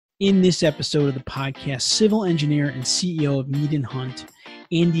In this episode of the podcast, civil engineer and CEO of Mead Hunt,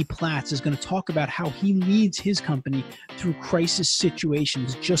 Andy Platz, is going to talk about how he leads his company through crisis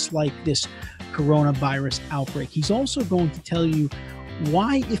situations just like this coronavirus outbreak. He's also going to tell you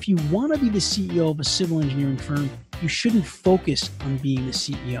why, if you want to be the CEO of a civil engineering firm, you shouldn't focus on being the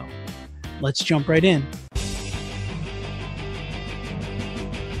CEO. Let's jump right in.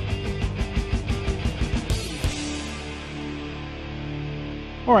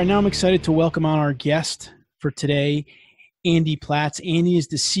 All right, now I'm excited to welcome on our guest for today, Andy Platz. Andy is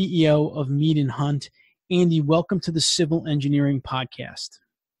the CEO of Mead Hunt. Andy, welcome to the Civil Engineering Podcast.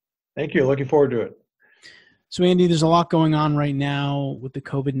 Thank you. Looking forward to it. So, Andy, there's a lot going on right now with the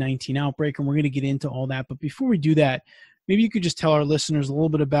COVID-19 outbreak, and we're going to get into all that. But before we do that, maybe you could just tell our listeners a little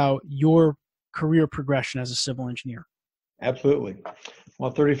bit about your career progression as a civil engineer. Absolutely. Well,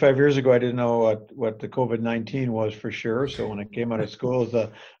 35 years ago, I didn't know what the COVID-19 was for sure. So when I came out of school, it was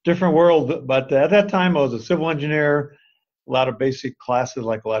a different world. But at that time, I was a civil engineer, a lot of basic classes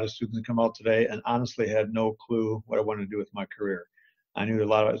like a lot of students that come out today, and honestly had no clue what I wanted to do with my career. I knew it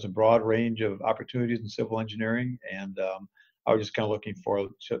was a broad range of opportunities in civil engineering, and I was just kind of looking for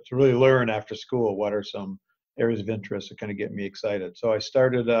to really learn after school what are some areas of interest that kind of get me excited. So I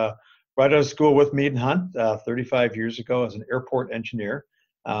started right out of school with Mead Hunt 35 years ago as an airport engineer.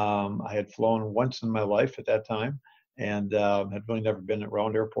 I had flown once in my life at that time and had really never been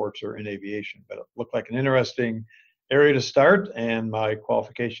around airports or in aviation, but it looked like an interesting area to start, and my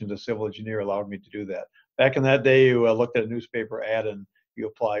qualifications as a civil engineer allowed me to do that. Back in that day, you looked at a newspaper ad and you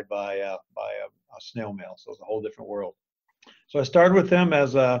applied by a snail mail, so it was a whole different world. So I started with them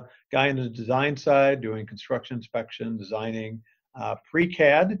as a guy in the design side, doing construction inspection, designing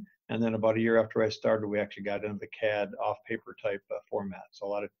pre-CAD. And then about a year after I started, we actually got into the CAD off-paper type format. So a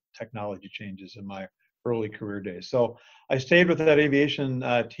lot of technology changes in my early career days. So I stayed with that aviation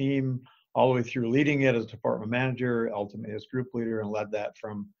team all the way through, leading it as department manager, ultimately as group leader, and led that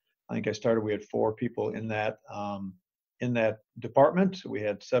from, I think I started, we had 4 people in that department. We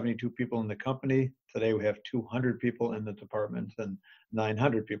had 72 people in the company. Today we have 200 people in the department and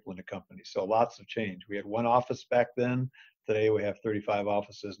 900 people in the company. So lots of change. We had 1 office back then. Today we have 35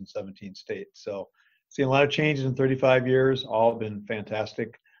 offices in 17 states. So seen a lot of changes in 35 years, all been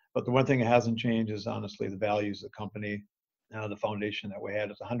fantastic. But the one thing that hasn't changed is honestly the values of the company, the foundation that we had.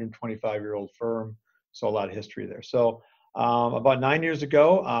 It's a 125-year-old firm, so a lot of history there. So about 9 years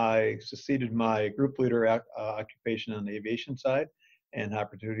ago, I succeeded my group leader occupation on the aviation side and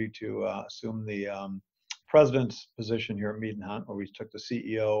opportunity to assume the president's position here at Mead Hunt, where we took the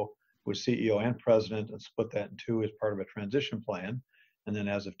CEO, was CEO and president, and split that in 2 as part of a transition plan. And then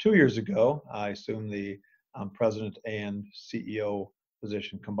as of 2 years ago, I assumed the president and CEO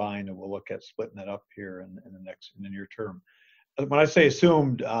position combined, and we'll look at splitting that up here in the near term. When I say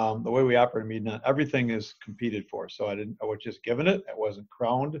assumed, the way we operate in Mead Hunt, everything is competed for. So I was just given it. I wasn't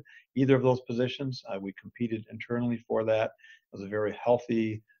crowned either of those positions. We competed internally for that. It was a very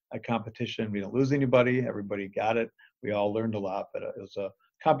healthy competition. We didn't lose anybody. Everybody got it. We all learned a lot, but it was a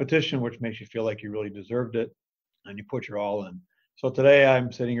competition which makes you feel like you really deserved it and you put your all in. So today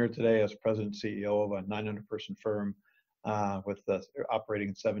I'm sitting here today as president and CEO of a 900-person firm operating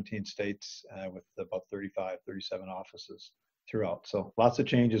in 17 states with about 37 offices throughout. So lots of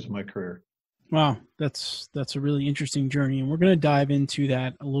changes in my career. Wow, that's a really interesting journey, and we're going to dive into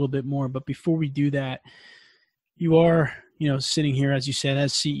that a little bit more. But before we do that, you are, sitting here, as you said,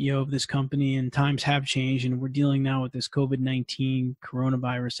 as CEO of this company, and times have changed, and we're dealing now with this COVID-19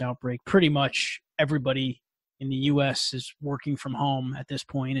 coronavirus outbreak. Pretty much everybody in the U.S. is working from home at this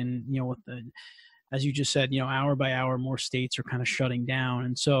point, and with as you just said, hour by hour, more states are kind of shutting down.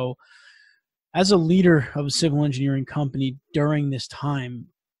 And so, as a leader of a civil engineering company during this time,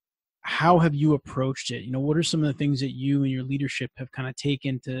 how have you approached it? What are some of the things that you and your leadership have kind of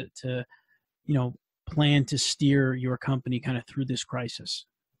taken to plan to steer your company kind of through this crisis?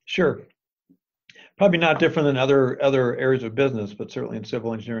 Sure. Probably not different than other areas of business, but certainly in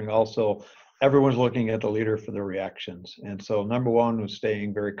civil engineering also, everyone's looking at the leader for their reactions. And so number one was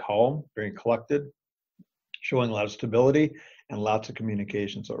staying very calm, very collected, showing a lot of stability and lots of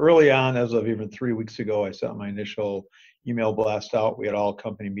communication. So early on, as of even 3 weeks ago, I sent my initial email blast out. We had all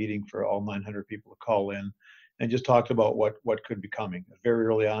company meeting for all 900 people to call in and just talked about what could be coming. Very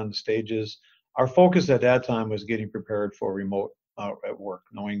early on in the stages, our focus at that time was getting prepared for remote at work,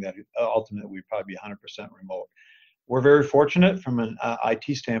 knowing that ultimately we'd probably be 100% remote. We're very fortunate from an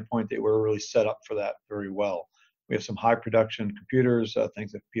IT standpoint that we're really set up for that very well. We have some high production computers,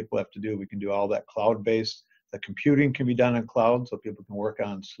 things that people have to do. We can do all that cloud-based. The computing can be done in cloud, so people can work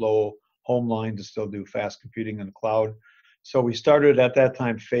on slow home lines and still do fast computing in the cloud. So we started at that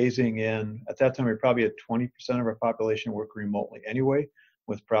time phasing in. At that time, we probably had 20% of our population working remotely anyway,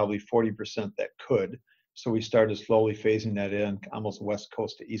 with probably 40% that could. So we started slowly phasing that in, almost West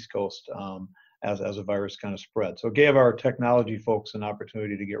Coast to East Coast, as the virus kind of spread. So it gave our technology folks an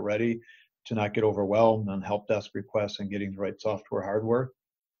opportunity to get ready, to not get overwhelmed on help desk requests and getting the right software, hardware.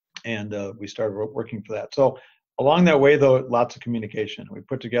 And we started working for that. So along that way, though, lots of communication. We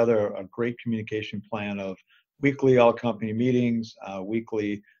put together a great communication plan of weekly all company meetings,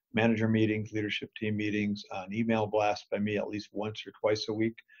 weekly manager meetings, leadership team meetings, an email blast by me at least once or twice a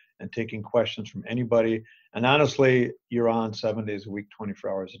week, and taking questions from anybody. And honestly, you're on 7 days a week, 24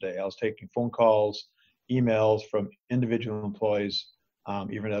 hours a day. I was taking phone calls, emails from individual employees,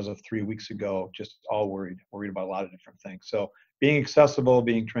 even as of 3 weeks ago, just all worried about a lot of different things. So being accessible,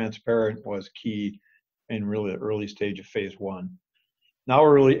 being transparent was key in really the early stage of phase one. Now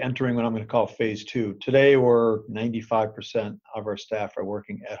we're really entering what I'm going to call phase two. Today, we're 95% of our staff are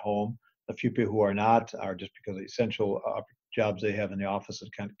working at home. A few people who are not are just because of the essential jobs they have in the office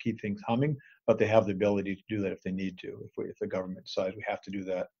that kind of keep things humming, but they have the ability to do that if they need to, if the government decides we have to do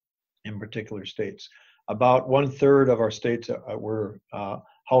that in particular states. About 1/3 of our states that we're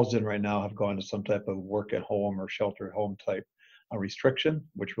housed in right now have gone to some type of work at home or shelter at home type restriction,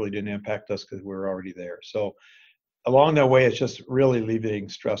 which really didn't impact us because we were already there. So along that way, it's just really alleviating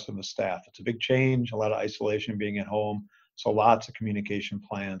stress on the staff. It's a big change, a lot of isolation being at home. So lots of communication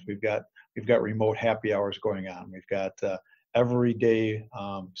plans. We've got remote happy hours going on. We've got everyday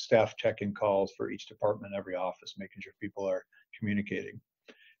staff check-in calls for each department, every office, making sure people are communicating.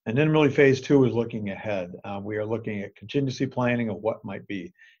 And then really phase two is looking ahead. We are looking at contingency planning of what might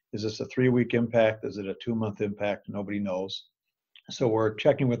be. Is this a 3-week impact? Is it a 2-month impact? Nobody knows. So we're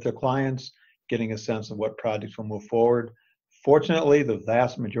checking with their clients, getting a sense of what projects will move forward. Fortunately, the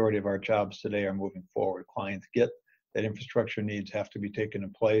vast majority of our jobs today are moving forward. Clients get that infrastructure needs have to be taken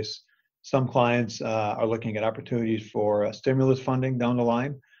in place. Some clients are looking at opportunities for stimulus funding down the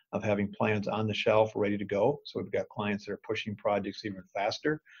line, of having plans on the shelf ready to go. So we've got clients that are pushing projects even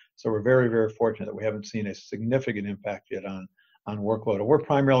faster. So we're very, very fortunate that we haven't seen a significant impact yet on workload. And we're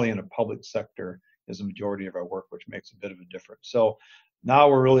primarily in a public sector is the majority of our work, which makes a bit of a difference. So now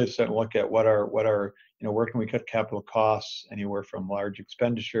we're really starting to look at what are where can we cut capital costs, anywhere from large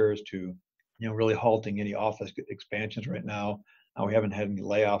expenditures to really halting any office expansions right now. We haven't had any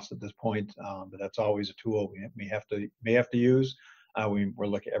layoffs at this point, but that's always a tool we may have to use. We're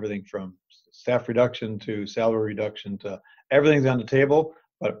looking at everything from staff reduction to salary reduction to everything's on the table,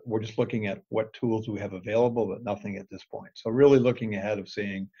 but we're just looking at what tools we have available, but nothing at this point. So really looking ahead of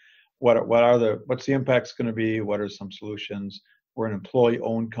seeing what's the impacts going to be, what are some solutions. We're an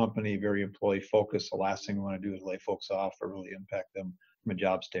employee-owned company, very employee-focused. The last thing we want to do is lay folks off or really impact them from a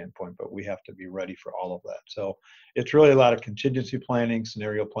job standpoint, but we have to be ready for all of that. So it's really a lot of contingency planning,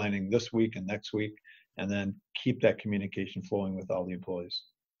 scenario planning this week and next week, and then keep that communication flowing with all the employees.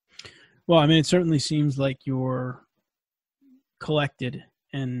 Well, I mean, it certainly seems like you're collected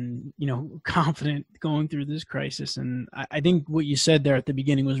and, confident going through this crisis. And I think what you said there at the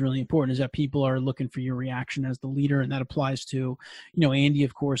beginning was really important, is that people are looking for your reaction as the leader. And that applies to, Andy,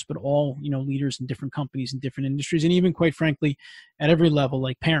 of course, but all, leaders in different companies and different industries. And even quite frankly, at every level,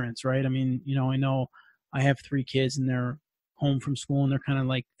 like parents, right? I mean, I know I have 3 kids and they're home from school, and they're kind of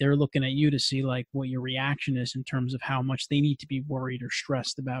like, they're looking at you to see like what your reaction is in terms of how much they need to be worried or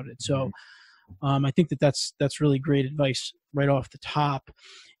stressed about it. So I think that's really great advice right off the top.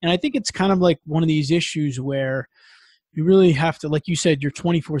 And I think it's kind of like one of these issues where you really have to, like you said, you're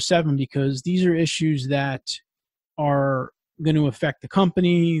 24/7, because these are issues that are going to affect the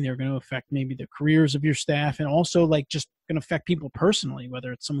company. They're going to affect maybe the careers of your staff, and also like just going to affect people personally,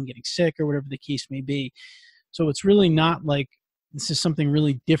 whether it's someone getting sick or whatever the case may be. So it's really not like this is something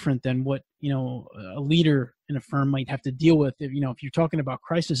really different than what, a leader in a firm might have to deal with. If you're talking about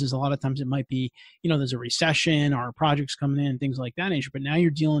crises, a lot of times it might be, there's a recession or projects coming in, things like that nature. But now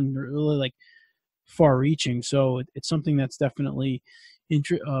you're dealing really like far reaching. So it's something that's definitely, I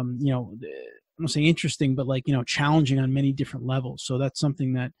don't say interesting, but like, challenging on many different levels. So that's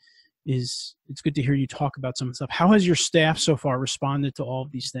something that it's good to hear you talk about some of the stuff. How has your staff so far responded to all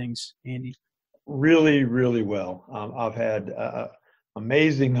of these things, Andy? Really, really well. I've had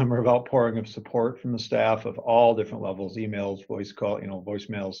amazing number of outpouring of support from the staff of all different levels, emails,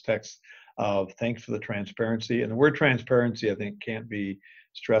 voicemails, texts, of thanks for the transparency. And the word transparency, I think, can't be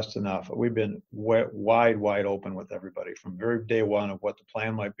stressed enough. We've been wide open with everybody from very day one of what the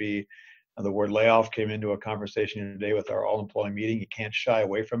plan might be. The word layoff came into a conversation today with our all-employee meeting. You can't shy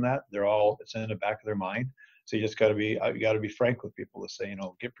away from that. It's in the back of their mind. So you just got to be frank with people to say,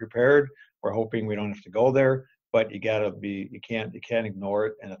 get prepared. We're hoping we don't have to go there, but you can't ignore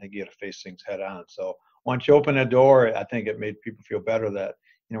it. And I think you got to face things head on. So once you open that door, I think it made people feel better that,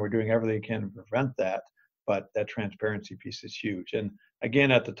 we're doing everything we can to prevent that. But that transparency piece is huge. And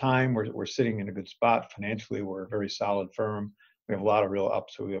again, at the time, we're sitting in a good spot financially. We're a very solid firm. We have a lot of real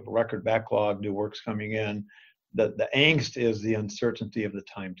ups. So we have a record backlog, new work's coming in. The angst is the uncertainty of the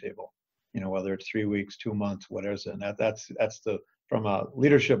timetable. Whether it's 3 weeks, 2 months, whatever. And that's from a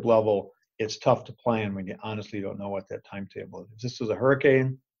leadership level, it's tough to plan when you honestly don't know what that timetable is. If this was a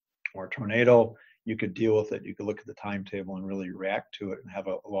hurricane or a tornado, you could deal with it. You could look at the timetable and really react to it and have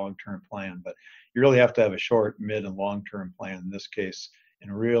a long-term plan. But you really have to have a short, mid, and long-term plan in this case,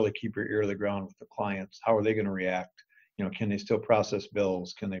 and really keep your ear to the ground with the clients. How are they going to react? Can they still process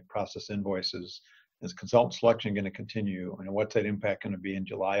bills? Can they process invoices? Is consultant selection going to continue? And what's that impact going to be in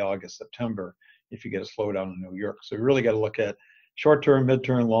July, August, September if you get a slowdown in New York? So you really got to look at short-term,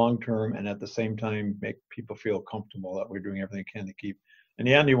 mid-term, long-term, and at the same time make people feel comfortable that we're doing everything we can to keep. In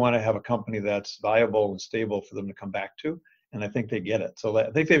the end, you want to have a company that's viable and stable for them to come back to, and I think they get it. So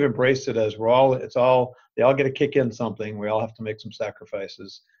I think they've embraced it as they all get to kick in something. We all have to make some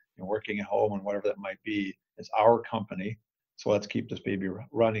sacrifices. Working at home and whatever that might be. It's our company, so let's keep this baby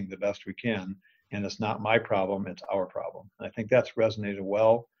running the best we can. And it's not my problem; it's our problem. And I think that's resonated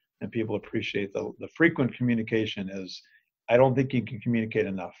well, and people appreciate the frequent communication. I don't think you can communicate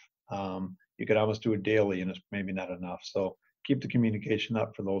enough. You could almost do it daily, and it's maybe not enough. So keep the communication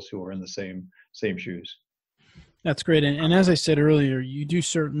up for those who are in the same shoes. That's great. And as I said earlier, you do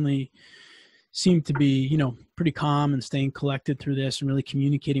certainly seem to be, pretty calm and staying collected through this and really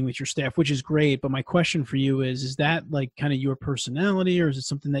communicating with your staff, which is great. But my question for you is that like kind of your personality, or is it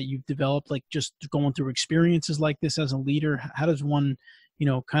something that you've developed, like just going through experiences like this as a leader? How does one,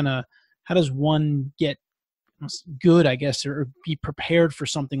 how does one get good, I guess, or be prepared for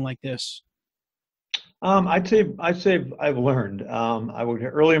something like this? I'd say I've learned.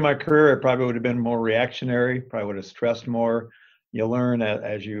 Early in my career, I probably would have been more reactionary, probably would have stressed more. You learn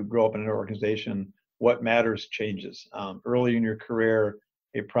as you grow up in an organization, what matters changes. Early in your career,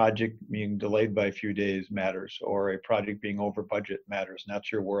 a project being delayed by a few days matters, or a project being over budget matters, and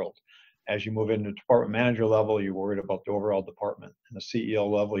that's your world. As you move into department manager level, you're worried about the overall department. And the CEO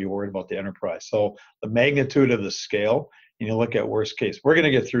level, you're worried about the enterprise. So the magnitude of the scale, and you look at worst case. We're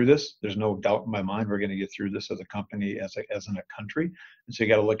going to get through this. There's no doubt in my mind we're going to get through this as a company, as in a country. And so you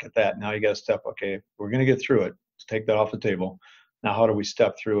got to look at that. Now you got to step, okay, we're going to get through it. Let's take that off the table. Now, how do we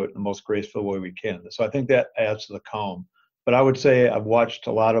step through it in the most graceful way we can? So I think that adds to the calm. But I would say I've watched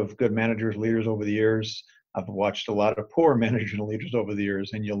a lot of good managers, leaders over the years. I've watched a lot of poor managers and leaders over the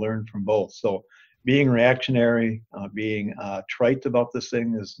years, and you learn from both. So being reactionary, being trite about this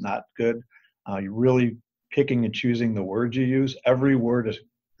thing is not good. You're really picking and choosing the words you use. Every word is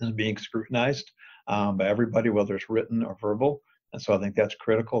being scrutinized by everybody, whether it's written or verbal. And so I think that's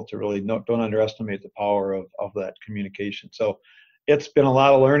critical to really don't underestimate the power of that communication. So it's been a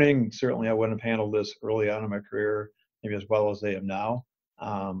lot of learning. Certainly I wouldn't have handled this early on in my career, maybe as well as they have now.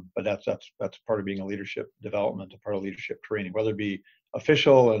 But that's part of being a leadership development, a part of leadership training, whether it be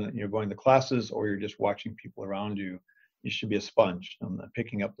official and you're going to classes or you're just watching people around you. You should be a sponge and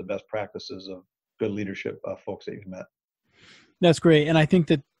picking up the best practices of good leadership folks that you've met. That's great. And I think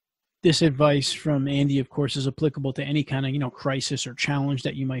that this advice from Andy, of course, is applicable to any kind of, crisis or challenge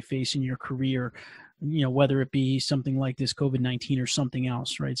that you might face in your career, whether it be something like this COVID-19 or something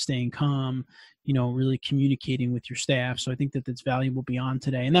else, right? Staying calm, really communicating with your staff. So I think that that's valuable beyond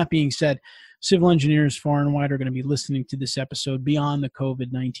today. And that being said, civil engineers far and wide are going to be listening to this episode beyond the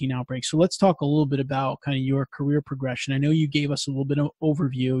COVID-19 outbreak. So let's talk a little bit about kind of your career progression. I know you gave us a little bit of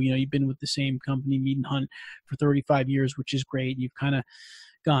overview. You've been with the same company, Mead Hunt, for 35 years, which is great. You've kind of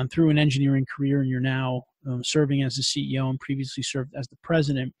gone through an engineering career and you're now serving as the CEO and previously served as the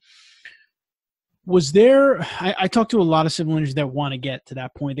president. Was there, I talked to a lot of civil engineers that want to get to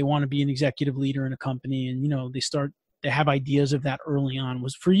that point. They want to be an executive leader in a company and, they have ideas of that early on.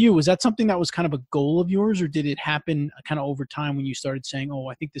 Was that something that was kind of a goal of yours, or did it happen kind of over time when you started saying, oh,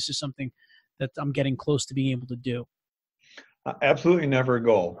 I think this is something that I'm getting close to being able to do? Absolutely never a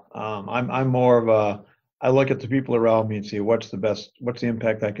goal. I'm more of I look at the people around me and see what's the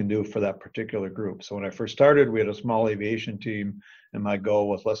impact I can do for that particular group. So when I first started, we had a small aviation team, and my goal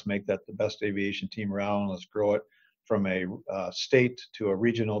was let's make that the best aviation team around. Let's grow it from a state to a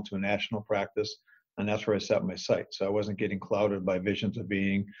regional to a national practice. And that's where I set my sights. So I wasn't getting clouded by visions of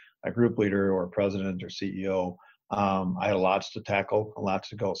being a group leader or president or CEO. I had lots to tackle, lots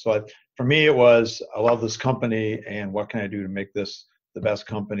to go. So for me, it was, I love this company, and what can I do to make this the best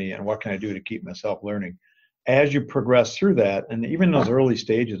company, and what can I do to keep myself learning? As you progress through that, and even those early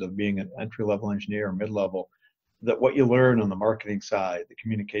stages of being an entry-level engineer or mid-level, that what you learn on the marketing side, the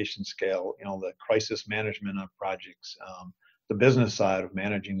communication scale, the crisis management of projects, the business side of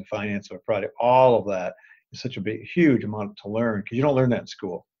managing the finance of a project, all of that is such a big, huge amount to learn because you don't learn that in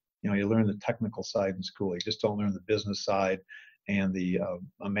school. You learn the technical side in school. You just don't learn the business side and the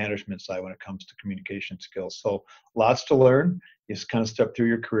management side when it comes to communication skills. So lots to learn. You just kind of step through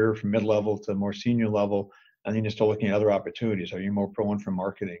your career from mid-level to more senior level, and then you start looking at other opportunities. Are you more prone for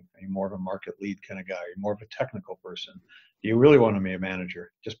marketing? Are you more of a market lead kind of guy? Are you more of a technical person? Do you really want to be a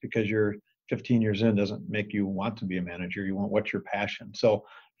manager? Just because you're 15 years in doesn't make you want to be a manager. You want what's your passion. So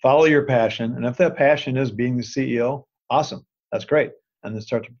follow your passion. And if that passion is being the CEO, awesome. That's great. And then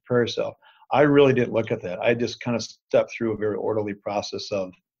start to prepare yourself. I really didn't look at that. I just kind of stepped through a very orderly process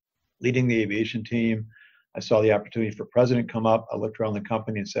of leading the aviation team. I saw the opportunity for president come up. I looked around the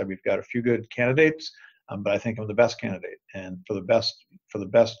company and said, we've got a few good candidates, but I think I'm the best candidate. And for the best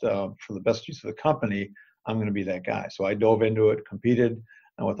use of the company, I'm going to be that guy. So I dove into it, competed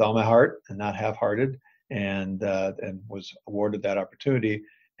with all my heart and not half-hearted, and was awarded that opportunity.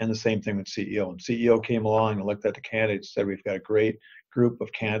 And the same thing with CEO. And CEO came along and looked at the candidates, said, we've got a great group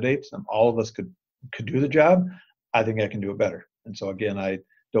of candidates and all of us could do the job. I think I can do it better. And so again, I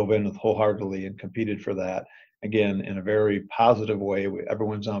dove in with wholeheartedly and competed for that, again, in a very positive way.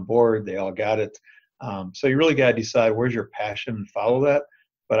 Everyone's on board. They all got it. So you really got to decide where's your passion and follow that.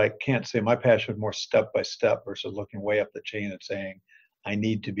 But I can't say my passion is more step by step versus looking way up the chain and saying, I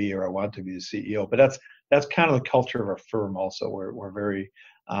need to be or I want to be the CEO. But that's kind of the culture of our firm also. We're very,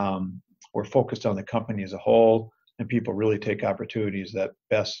 we're focused on the company as a whole, and people really take opportunities that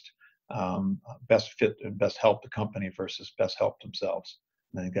best fit and best help the company versus best help themselves.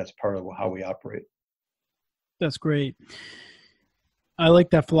 And I think that's part of how we operate. That's great. I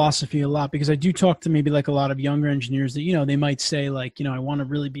like that philosophy a lot because I do talk to maybe like a lot of younger engineers that, they might say like, I want to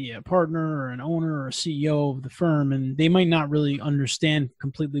really be a partner or an owner or a CEO of the firm, and they might not really understand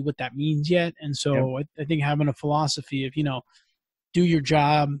completely what that means yet. And so yep. I think having a philosophy of, do your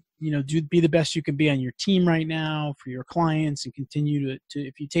job, be the best you can be on your team right now for your clients, and continue to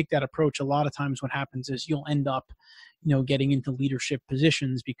if you take that approach, a lot of times what happens is you'll end up, getting into leadership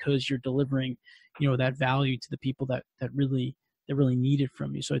positions because you're delivering, that value to the people that really need it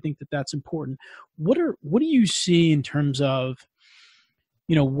from you. So I think that that's important. What do you see in terms of,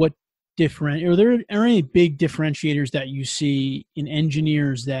 what are there any big differentiators that you see in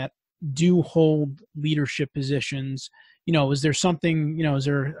engineers that do hold leadership positions? Is there something, is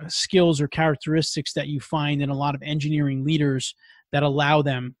there skills or characteristics that you find in a lot of engineering leaders that allow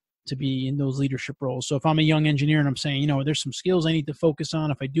them to be in those leadership roles? So if I'm a young engineer and I'm saying, there's some skills I need to focus on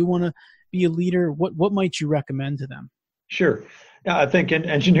if I do want to be a leader, what might you recommend to them? Sure. Yeah, I think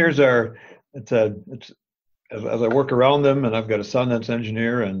engineers are, it's as I work around them, and I've got a son that's an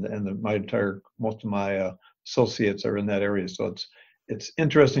engineer, and most of my associates are in that area. So it's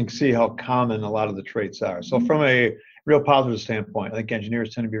interesting to see how common a lot of the traits are. So from a real positive standpoint, I think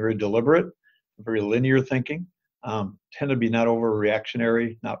engineers tend to be very deliberate, very linear thinking, tend to be not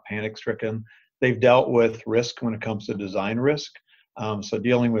overreactionary, not panic-stricken. They've dealt with risk when it comes to design risk. So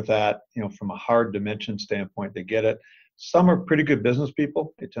dealing with that, from a hard dimension standpoint, they get it. Some are pretty good business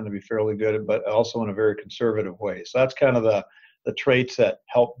people. They tend to be fairly good, but also in a very conservative way. So that's kind of the traits that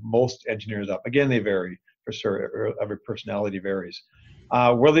help most engineers up. Again, they vary for sure. Every personality varies.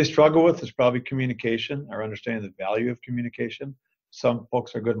 Where they struggle with is probably communication or understanding the value of communication. Some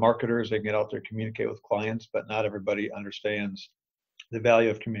folks are good marketers. They can get out there, communicate with clients, but not everybody understands the value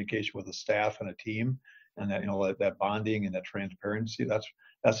of communication with a staff and a team, and that, that bonding and that transparency.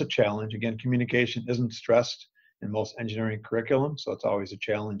 That's a challenge. Again, communication isn't stressed in most engineering curriculum, so it's always a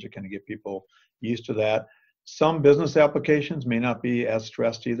challenge to kind of get people used to that. Some business applications may not be as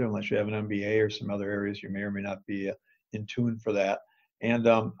stressed either, unless you have an MBA or some other areas you may or may not be in tune for that. And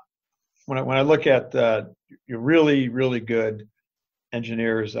when I look at your really, really good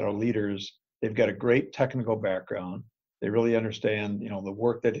engineers that are leaders, they've got a great technical background. They really understand, the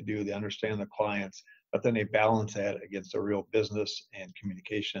work that they do. They understand the clients, but then they balance that against a real business and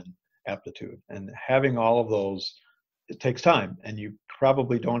communication aptitude. And having all of those, it takes time, and you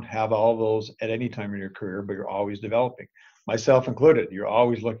probably don't have all of those at any time in your career, but you're always developing, myself included. You're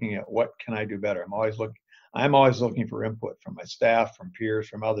always looking at what can I do better. I'm always looking for input from my staff, from peers,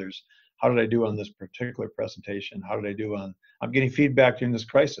 from others. How did I do on this particular presentation? How did I do I'm getting feedback during this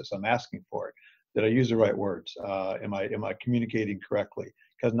crisis. I'm asking for it. Did I use the right words? Am I communicating correctly?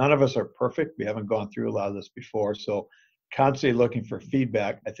 Because none of us are perfect. We haven't gone through a lot of this before. So constantly looking for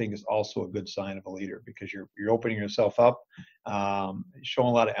feedback, I think, is also a good sign of a leader, because you're opening yourself up, showing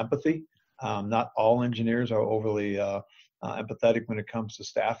a lot of empathy. Not all engineers are overly empathetic when it comes to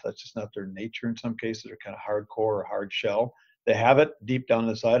staff. That's just not their nature in some cases. They're kind of hardcore or hard shell. They have it deep down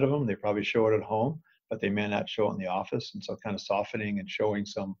inside of them. They probably show it at home, but they may not show it in the office. And so kind of softening and showing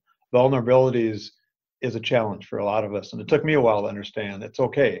some vulnerabilities is a challenge for a lot of us. And it took me a while to understand it's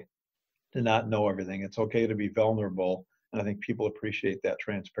okay to not know everything. It's okay to be vulnerable. And I think people appreciate that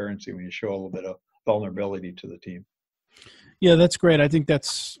transparency when you show a little bit of vulnerability to the team. Yeah, that's great. I think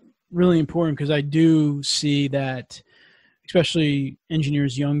that's really important because I do see that, especially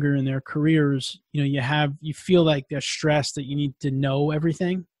engineers younger in their careers, you feel like they're stressed that you need to know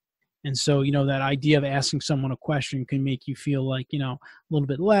everything. And so, that idea of asking someone a question can make you feel like, a little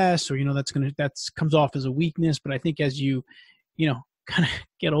bit less, or, that comes off as a weakness. But I think as you kind of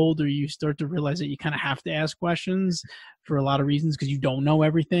get older, you start to realize that you kind of have to ask questions for a lot of reasons because you don't know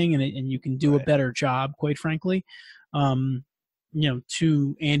everything, and you can do a better job, quite frankly.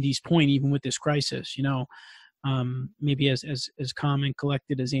 To Andy's point, even with this crisis, maybe as calm and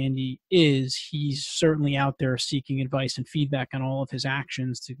collected as Andy is, he's certainly out there seeking advice and feedback on all of his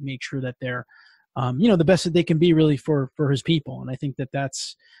actions to make sure that they're, the best that they can be really for his people. And I think that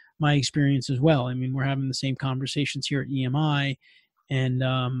that's my experience as well. I mean, we're having the same conversations here at EMI, and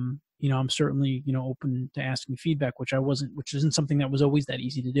I'm certainly open to asking feedback, which isn't something that was always that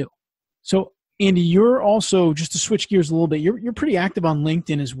easy to do. So Andy, you're also, just to switch gears a little bit, you're pretty active on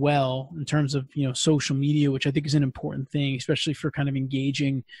LinkedIn as well in terms of social media, which I think is an important thing, especially for kind of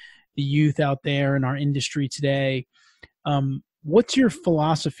engaging the youth out there in our industry today. What's your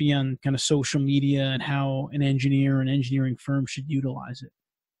philosophy on kind of social media and how an engineer and engineering firm should utilize it?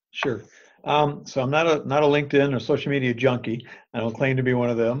 Sure. So I'm not a LinkedIn or social media junkie. I don't claim to be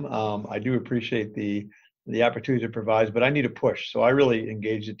one of them. I do appreciate the opportunity it provides, but I need a push. So I really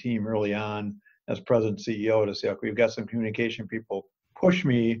engaged the team early on as president CEO to say, okay, we've got some communication people, push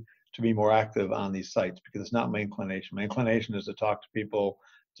me to be more active on these sites because it's not my inclination. My inclination is to talk to people,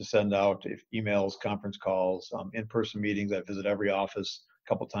 to send out emails, conference calls, in-person meetings. I visit every office a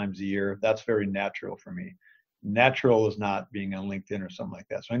couple times a year. That's very natural for me. Natural is not being on LinkedIn or something like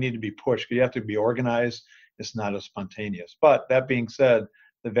that. So I need to be pushed. You have to be organized. It's not as spontaneous. But that being said,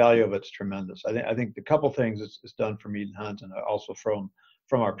 the value of it's tremendous. I think the couple things it's done for Mead Hunt and also from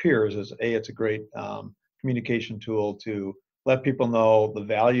our peers is it's a great communication tool to let people know the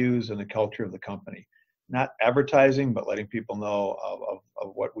values and the culture of the company. Not advertising, but letting people know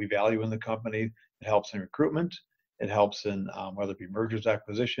of what we value in the company. It helps in recruitment. It helps in whether it be mergers,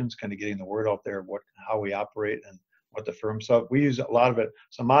 acquisitions, kind of getting the word out there of how we operate and what the firm. So we use a lot of it.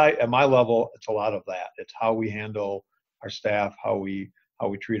 So at my level, it's a lot of that. It's how we handle our staff, how we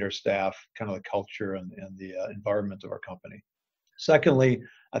treat our staff, kind of the culture and the environment of our company. Secondly,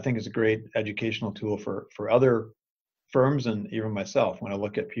 I think it's a great educational tool for other firms and even myself. When I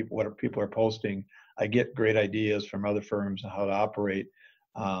look at what people are posting, I get great ideas from other firms on how to operate,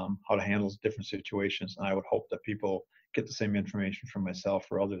 how to handle different situations. And I would hope that people get the same information from myself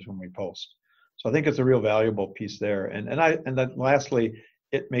or others when we post. So I think it's a real valuable piece there. And then lastly,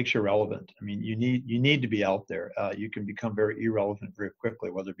 it makes you relevant. I mean, you need to be out there. You can become very irrelevant very quickly,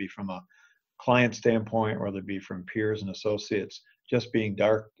 whether it be from a client standpoint, or whether it be from peers and associates. Just being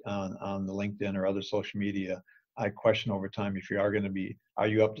dark on the LinkedIn or other social media, I question over time if you are going to be, are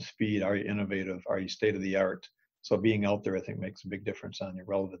you up to speed? Are you innovative? Are you state of the art? So being out there, I think, makes a big difference on your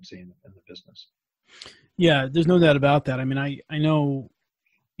relevancy in the business. Yeah, there's no doubt about that. I mean, I know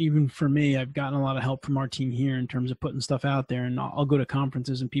even for me, I've gotten a lot of help from our team here in terms of putting stuff out there. And I'll go to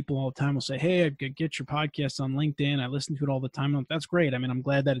conferences and people all the time will say, hey, I get your podcast on LinkedIn. I listen to it all the time. I'm like, that's great. I mean, I'm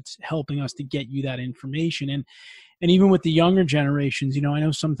glad that it's helping us to get you that information. And even with the younger generations, I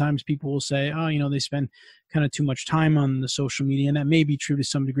know sometimes people will say, oh, they spend kind of too much time on the social media. And that may be true to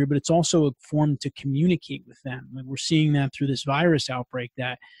some degree, but it's also a form to communicate with them. Like we're seeing that through this virus outbreak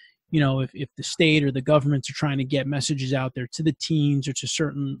that, if the state or the governments are trying to get messages out there to the teens or to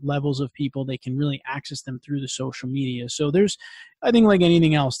certain levels of people, they can really access them through the social media. So there's, I think like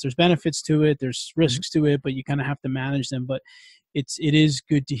anything else, there's benefits to it, there's risks to it, but you kind of have to manage them. But it is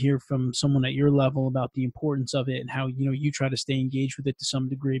good to hear from someone at your level about the importance of it and how, you try to stay engaged with it to some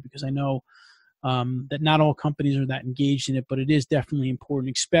degree, because I know that not all companies are that engaged in it, but it is definitely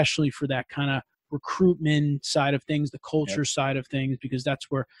important, especially for that kind of recruitment side of things, the culture side of things, because that's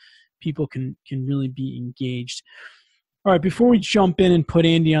where people can really be engaged. All right, before we jump in and put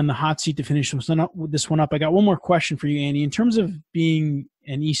Andy on the hot seat to finish this one up, I got one more question for you, Andy. In terms of being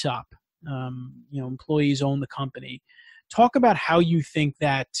an ESOP, employees own the company, talk about how you think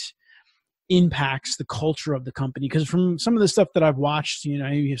that impacts the culture of the company. Because from some of the stuff that I've watched, you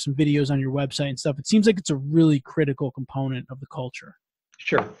have some videos on your website and stuff, it seems like it's a really critical component of the culture.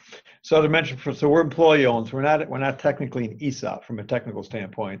 Sure. So as I mentioned, so we're employee owned. So we're not technically an ESOP from a technical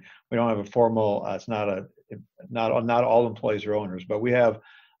standpoint. We don't have a formal. It's not all employees are owners, but we have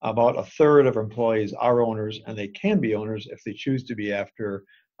about a third of employees are owners, and they can be owners if they choose to be after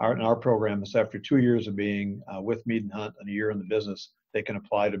our program. Is after 2 years of being with Mead Hunt and a year in the business, they can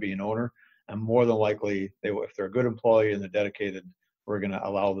apply to be an owner. And more than likely, if they're a good employee and they're dedicated, we're going to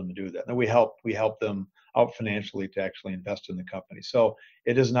allow them to do that. And we help them out financially to actually invest in the company. So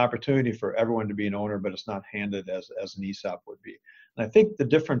it is an opportunity for everyone to be an owner, but it's not handed as an ESOP would be. And I think the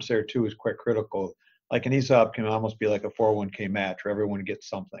difference there too is quite critical. Like an ESOP can almost be like a 401k match where everyone gets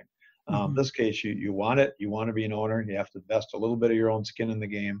something. Mm-hmm. This case, you want it, you want to be an owner, you have to invest a little bit of your own skin in the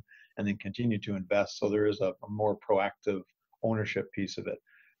game and then continue to invest. So there is a more proactive ownership piece of it.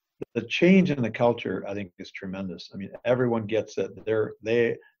 The change in the culture, I think, is tremendous. I mean, everyone gets it.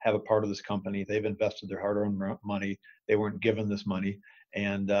 They have a part of this company. They've invested their hard-earned money. They weren't given this money,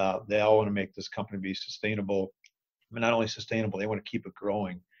 and they all want to make this company be sustainable. I mean, not only sustainable, they want to keep it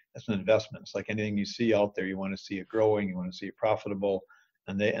growing. That's an investment. It's like anything you see out there. You want to see it growing. You want to see it profitable,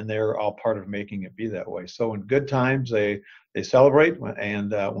 and they're all part of making it be that way. So in good times, they celebrate,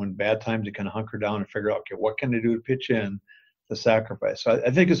 and when bad times, they kind of hunker down and figure out, okay, what can they do to pitch in the sacrifice. So I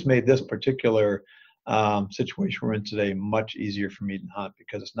think it's made this particular situation we're in today much easier for Mead Hunt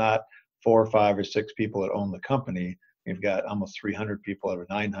because it's not 4 or 5 or 6 people that own the company. We've got almost 300 people out of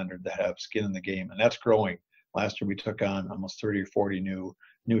 900 that have skin in the game, and that's growing. Last year we took on almost 30 or 40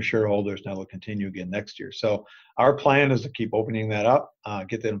 new shareholders. Now we'll continue again next year. So our plan is to keep opening that up,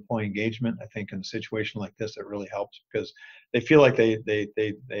 get that employee engagement. I think in a situation like this, it really helps because they feel like they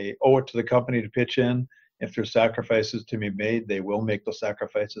owe it to the company to pitch in. If there's sacrifices to be made, they will make those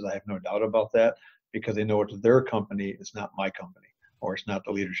sacrifices. I have no doubt about that because they know it's their company. It's not my company or it's not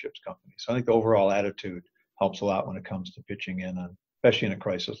the leadership's company. So I think the overall attitude helps a lot when it comes to pitching in, especially in a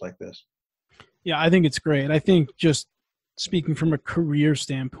crisis like this. Yeah, I think it's great. I think just speaking from a career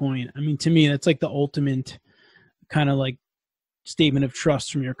standpoint, I mean, to me, that's like the ultimate kind of like statement of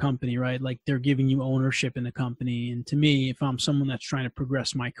trust from your company, right? Like they're giving you ownership in the company. And to me, if I'm someone that's trying to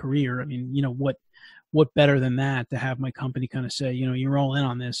progress my career, I mean, what better than that to have my company kind of say, you're all in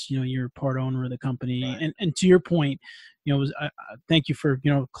on this, you're part owner of the company. Right. And to your point, thank you for,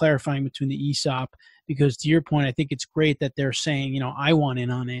 clarifying between the ESOP, because to your point, I think it's great that they're saying, I want in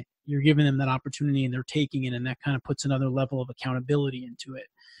on it. You're giving them that opportunity and they're taking it. And that kind of puts another level of accountability into it,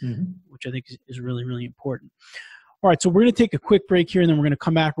 which I think is really, really important. All right. So we're going to take a quick break here and then we're going to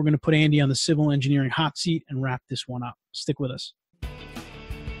come back. We're going to put Andy on the civil engineering hot seat and wrap this one up. Stick with us.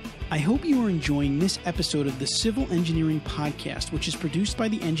 I hope you are enjoying this episode of the Civil Engineering Podcast, which is produced by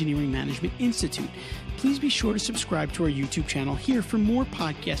the Engineering Management Institute. Please be sure to subscribe to our YouTube channel here for more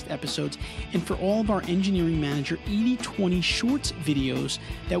podcast episodes and for all of our Engineering Manager 80/20 Shorts videos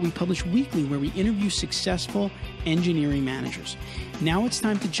that we publish weekly where we interview successful engineering managers. Now it's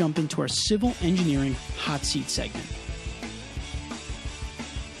time to jump into our Civil Engineering Hot Seat segment.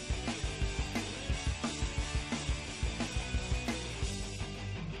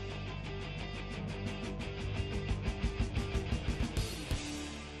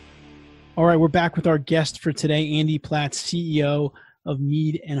 All right, we're back with our guest for today, Andy Platz, CEO of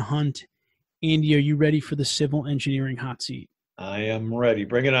Mead Hunt. Andy, are you ready for the civil engineering hot seat? I am ready.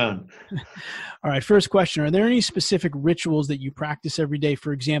 Bring it on. All right, first question. Are there any specific rituals that you practice every day?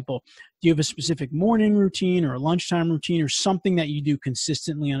 For example, do you have a specific morning routine or a lunchtime routine or something that you do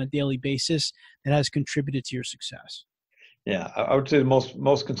consistently on a daily basis that has contributed to your success? Yeah, I would say the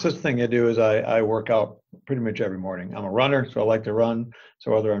most consistent thing I do is I work out pretty much every morning. I'm a runner, so I like to run.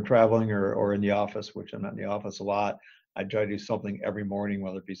 So whether I'm traveling or in the office, which I'm not in the office a lot, I try to do something every morning,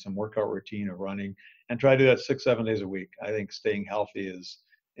 whether it be some workout routine or running, and try to do that 6-7 days a week. I think staying healthy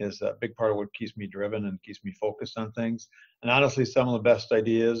is a big part of what keeps me driven and keeps me focused on things. And honestly, some of the best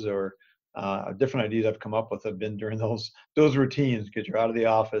ideas or different ideas I've come up with have been during those routines because you're out of the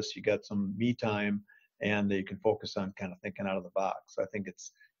office, you got some me time, and you can focus on kind of thinking out of the box. I think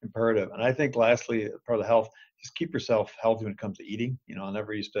it's imperative. And I think lastly, part of the health, just keep yourself healthy when it comes to eating. I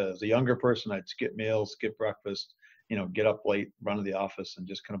never used to, as a younger person, I'd skip meals, skip breakfast, get up late, run to the office and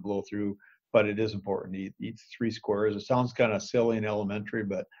just kind of blow through. But it is important to eat 3 squares. It sounds kind of silly and elementary,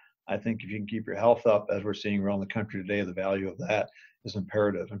 but I think if you can keep your health up, as we're seeing around the country today, the value of that is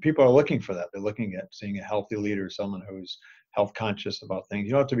imperative. And people are looking for that. They're looking at seeing a healthy leader, someone who's health conscious about things.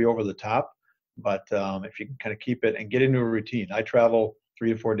 You don't have to be over the top, but if you can kind of keep it and get into a routine. I travel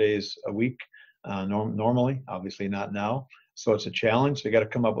 3 to 4 days a week normally, obviously not now. So it's a challenge. So you got to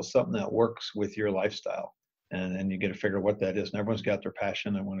come up with something that works with your lifestyle. And you got to figure out what that is. And everyone's got their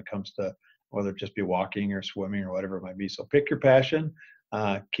passion. And when it comes to whether it just be walking or swimming or whatever it might be. So pick your passion,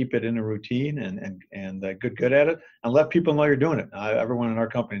 keep it in a routine and good at it, and let people know you're doing it. Everyone in our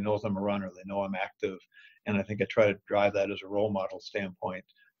company knows I'm a runner. They know I'm active, and I think I try to drive that as a role model standpoint,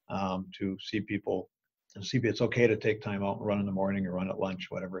 to see people and see it's okay to take time out and run in the morning or run at lunch,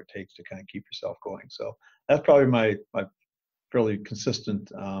 whatever it takes to kind of keep yourself going. So that's probably my fairly consistent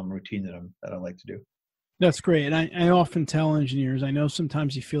routine that I like to do. That's great. And I often tell engineers, I know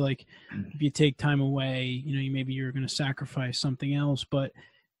sometimes you feel like if you take time away, maybe you're going to sacrifice something else, but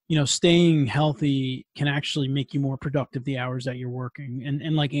staying healthy can actually make you more productive the hours that you're working.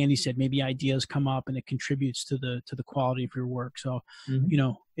 And like Andy said, maybe ideas come up and it contributes to the quality of your work. So,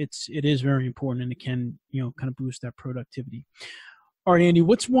 it is very important, and it can, kind of boost that productivity. All right, Andy,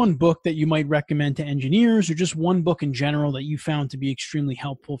 what's one book that you might recommend to engineers, or just one book in general that you found to be extremely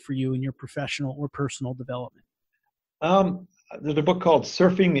helpful for you in your professional or personal development? There's a book called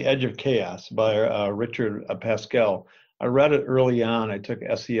Surfing the Edge of Chaos by Richard Pascal. I read it early on. I took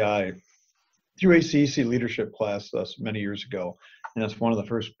SEI through a CEC leadership class many years ago, and it's one of the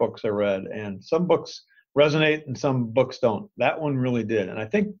first books I read. And some books resonate and some books don't. That one really did. And I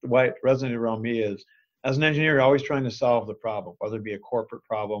think why it resonated around me is, as an engineer, you're always trying to solve the problem, whether it be a corporate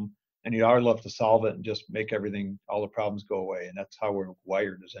problem, and you'd always love to solve it and just make all the problems go away. And that's how we're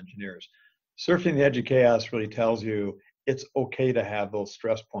wired as engineers. Surfing the Edge of Chaos really tells you it's okay to have those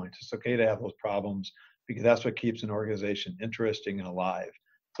stress points. It's okay to have those problems, because that's what keeps an organization interesting and alive.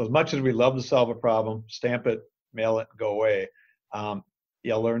 So as much as we love to solve a problem, stamp it, mail it, and go away,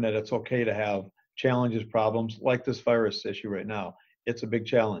 you'll learn that it's okay to have challenges, problems like this virus issue right now. It's a big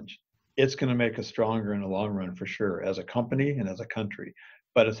challenge. It's going to make us stronger in the long run for sure, as a company and as a country.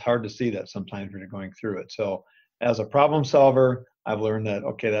 But it's hard to see that sometimes when you're going through it. So as a problem solver, I've learned that,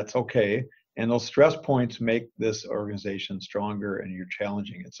 that's okay. And those stress points make this organization stronger, and you're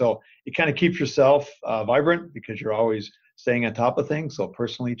challenging it. So it kind of keeps yourself vibrant, because you're always staying on top of things. So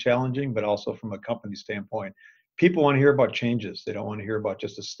personally challenging, but also from a company standpoint, people want to hear about changes. They don't want to hear about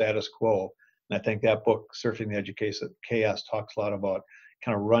just a status quo. And I think that book, Surfing the Edge of Chaos, talks a lot about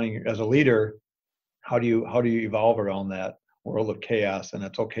kind of running as a leader. How do you evolve around that world of chaos? And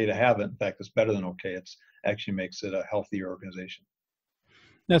it's okay to have it. In fact, it's better than okay. It's actually makes it a healthier organization.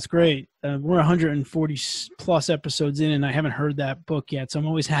 That's great. We're 140 plus episodes in, and I haven't heard that book yet. So I'm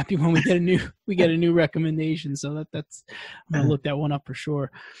always happy when we get a new recommendation. So that's I'm gonna look that one up for sure.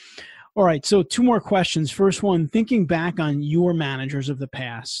 All right. So 2 more questions. First one, thinking back on your managers of the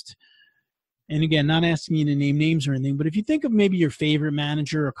past, and again, not asking you to name names or anything, but if you think of maybe your favorite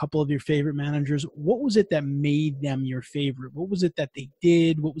manager, a couple of your favorite managers, what was it that made them your favorite? What was it that they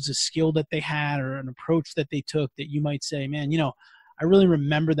did? What was a skill that they had, or an approach that they took that you might say, man, I really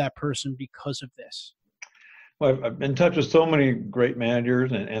remember that person because of this? Well, I've been in touch with so many great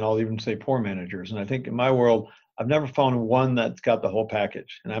managers, and I'll even say poor managers. And I think in my world, I've never found one that's got the whole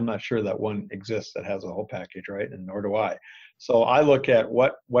package. And I'm not sure that one exists that has a whole package, right? And nor do I. So I look at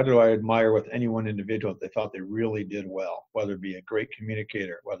what do I admire with any one individual that they thought they really did well, whether it be a great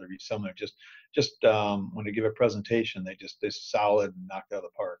communicator, whether it be someone who just when they give a presentation, they're solid and knocked out of the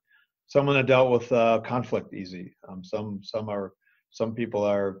park. Someone that dealt with conflict easy. Some people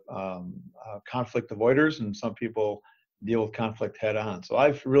are conflict avoiders, and some people deal with conflict head on. So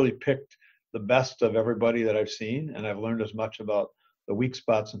I've really picked the best of everybody that I've seen, and I've learned as much about the weak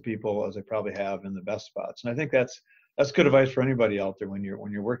spots in people as I probably have in the best spots. And I think that's good advice for anybody out there when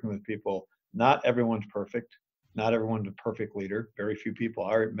you're working with people. Not everyone's perfect. Not everyone's a perfect leader. Very few people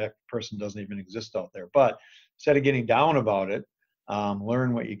are. That person doesn't even exist out there. But instead of getting down about it,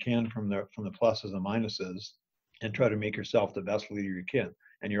 learn what you can from the pluses and minuses, and try to make yourself the best leader you can.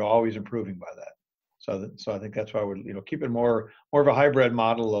 And you're always improving by that. So I think that's why I would keep it more of a hybrid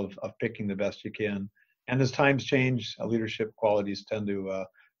model of picking the best you can. And as times change, leadership qualities tend to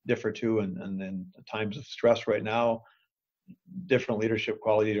differ too. And then times of stress right now, different leadership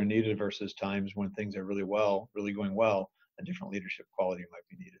qualities are needed versus times when things are really going well, a different leadership quality might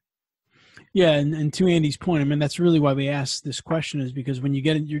be needed. Yeah, and to Andy's point, I mean, that's really why we asked this question, is because when you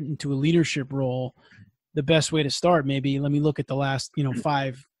get into a leadership role, the best way to start, maybe let me look at the last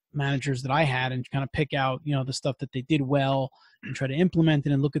 5 managers that I had and kind of pick out the stuff that they did well and try to implement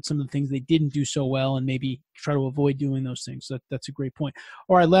it, and look at some of the things they didn't do so well and maybe try to avoid doing those things. So that's a great point.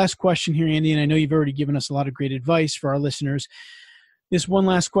 All right, last question here, Andy, and I know you've already given us a lot of great advice for our listeners. This one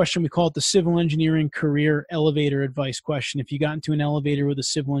last question, we call it the civil engineering career elevator advice question. If you got into an elevator with a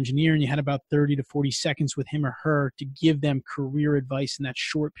civil engineer and you had about 30 to 40 seconds with him or her to give them career advice in that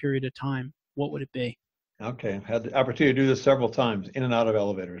short period of time, what would it be? Okay, I've had the opportunity to do this several times in and out of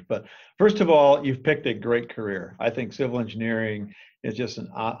elevators. But first of all, you've picked a great career. I think civil engineering is just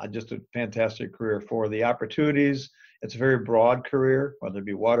a fantastic career for the opportunities it's a very broad career, whether it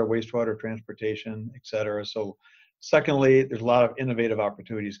be water, wastewater, transportation, et cetera. So secondly, there's a lot of innovative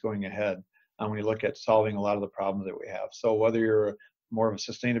opportunities going ahead when you look at solving a lot of the problems that we have. So whether you're more of a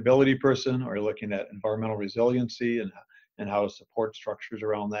sustainability person or you're looking at environmental resiliency and how to support structures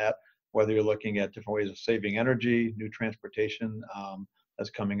around that, whether you're looking at different ways of saving energy, new transportation that's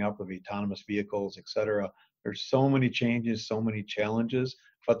coming up with autonomous vehicles, et cetera. There's so many changes, so many challenges,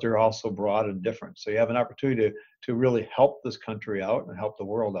 but they're also broad and different. So you have an opportunity to really help this country out and help the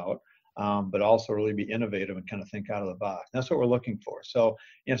world out, but also really be innovative and kind of think out of the box. That's what we're looking for. So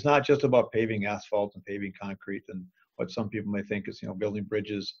it's not just about paving asphalt and paving concrete and what some people may think is, building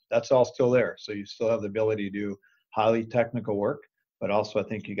bridges. That's all still there. So you still have the ability to do highly technical work, but also I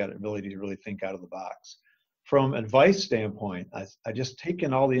think you got the ability to really think out of the box. From advice standpoint, I just take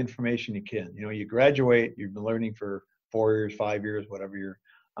in all the information you can. You graduate, you've been learning for 4 years, 5 years, whatever your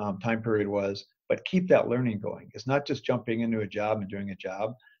time period was, but keep that learning going. It's not just jumping into a job and doing a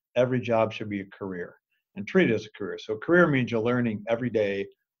job. Every job should be a career and treat it as a career. So career means you're learning every day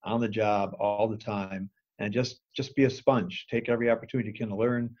on the job all the time, and just be a sponge. Take every opportunity you can to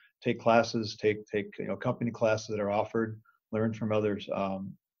learn, take classes, take company classes that are offered, learn from others,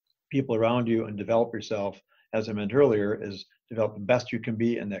 people around you, and develop yourself. As I mentioned earlier, is develop the best you can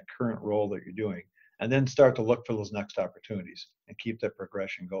be in that current role that you're doing, and then start to look for those next opportunities and keep that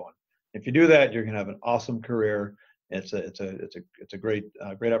progression going. If you do that, you're going to have an awesome career. It's a great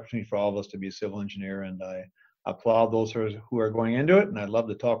opportunity for all of us to be a civil engineer, and I applaud those who are going into it. And I'd love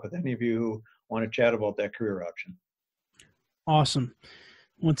to talk with any of you who want to chat about that career option. Awesome.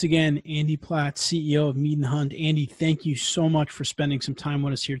 Once again, Andy Platz, CEO of Mead Hunt. Andy, thank you so much for spending some time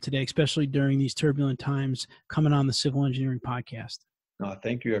with us here today, especially during these turbulent times, coming on the Civil Engineering Podcast.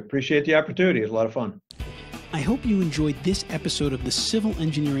 Thank you. I appreciate the opportunity. It was a lot of fun. I hope you enjoyed this episode of the Civil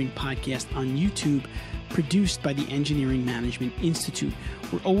Engineering Podcast on YouTube, produced by the Engineering Management Institute.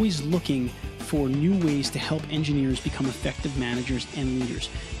 We're always looking for new ways to help engineers become effective managers and leaders.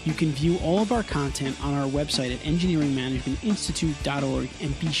 You can view all of our content on our website at engineeringmanagementinstitute.org,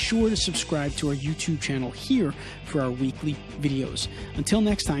 and be sure to subscribe to our YouTube channel here for our weekly videos. Until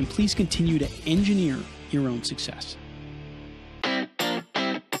next time, please continue to engineer your own success.